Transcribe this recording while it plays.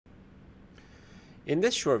In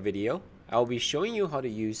this short video, I'll be showing you how to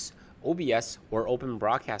use OBS or Open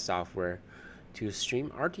Broadcast software to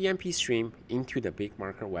stream RTMP stream into the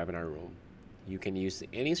BigMarker Webinar Room. You can use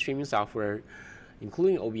any streaming software,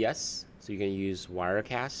 including OBS. So you can use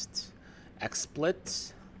Wirecast,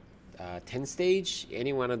 XSplit, 10Stage,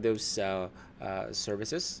 any one of those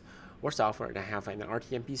services or software that have an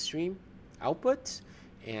RTMP stream output,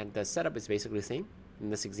 and the setup is basically the same.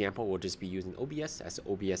 In this example, we'll just be using OBS, as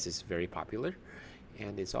OBS is very popular,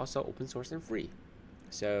 and it's also open source and free.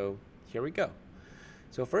 So here we go.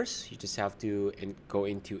 So first, you just have to go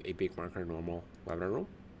into a BigMarker normal webinar room,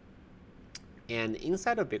 and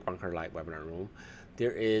inside of BigMarker Live Webinar Room,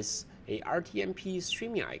 there is a RTMP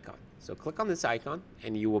streaming icon. So click on this icon,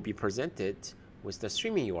 and you will be presented with the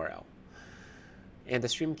streaming URL and the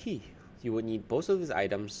stream key. You will need both of these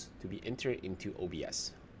items to be entered into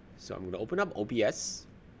OBS. So I'm going to open up OBS,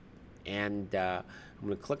 and I'm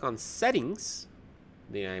going to click on Settings.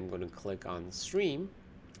 Then I'm going to click on Stream.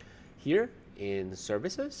 Here in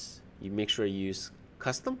Services, you make sure you use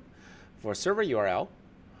Custom. For server URL,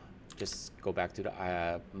 just go back to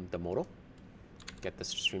the modal, get the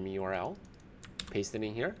streaming URL, paste it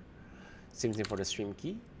in here. Same thing for the stream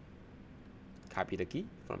key. Copy the key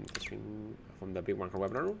from the BigMarker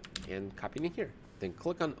Webinar Room and copy it in here. Then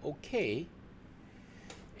click on OK,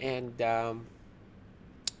 and the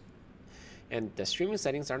streaming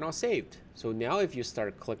settings are now saved. So now if you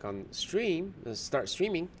click on start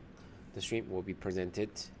streaming, the stream will be presented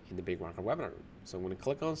in the BigMarker Webinar Room. So I'm going to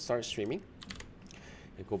click on Start Streaming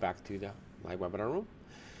and go back to the Live Webinar Room.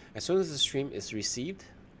 As soon as the stream is received,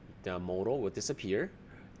 the modal will disappear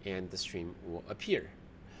and the stream will appear.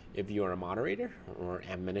 If you are a moderator or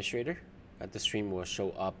administrator, the stream will show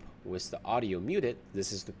up with the audio muted.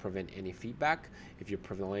 This is to prevent any feedback if you're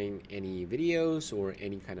playing any videos or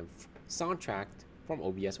any kind of soundtrack from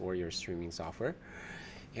OBS or your streaming software.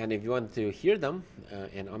 And if you want to hear them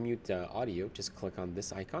and unmute the audio, just click on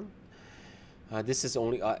this icon. This is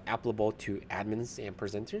only applicable to admins and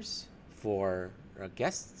presenters. For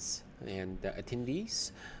guests and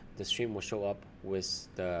attendees, the stream will show up with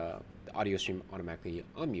the audio stream automatically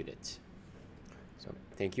unmuted. So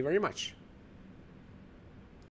thank you very much.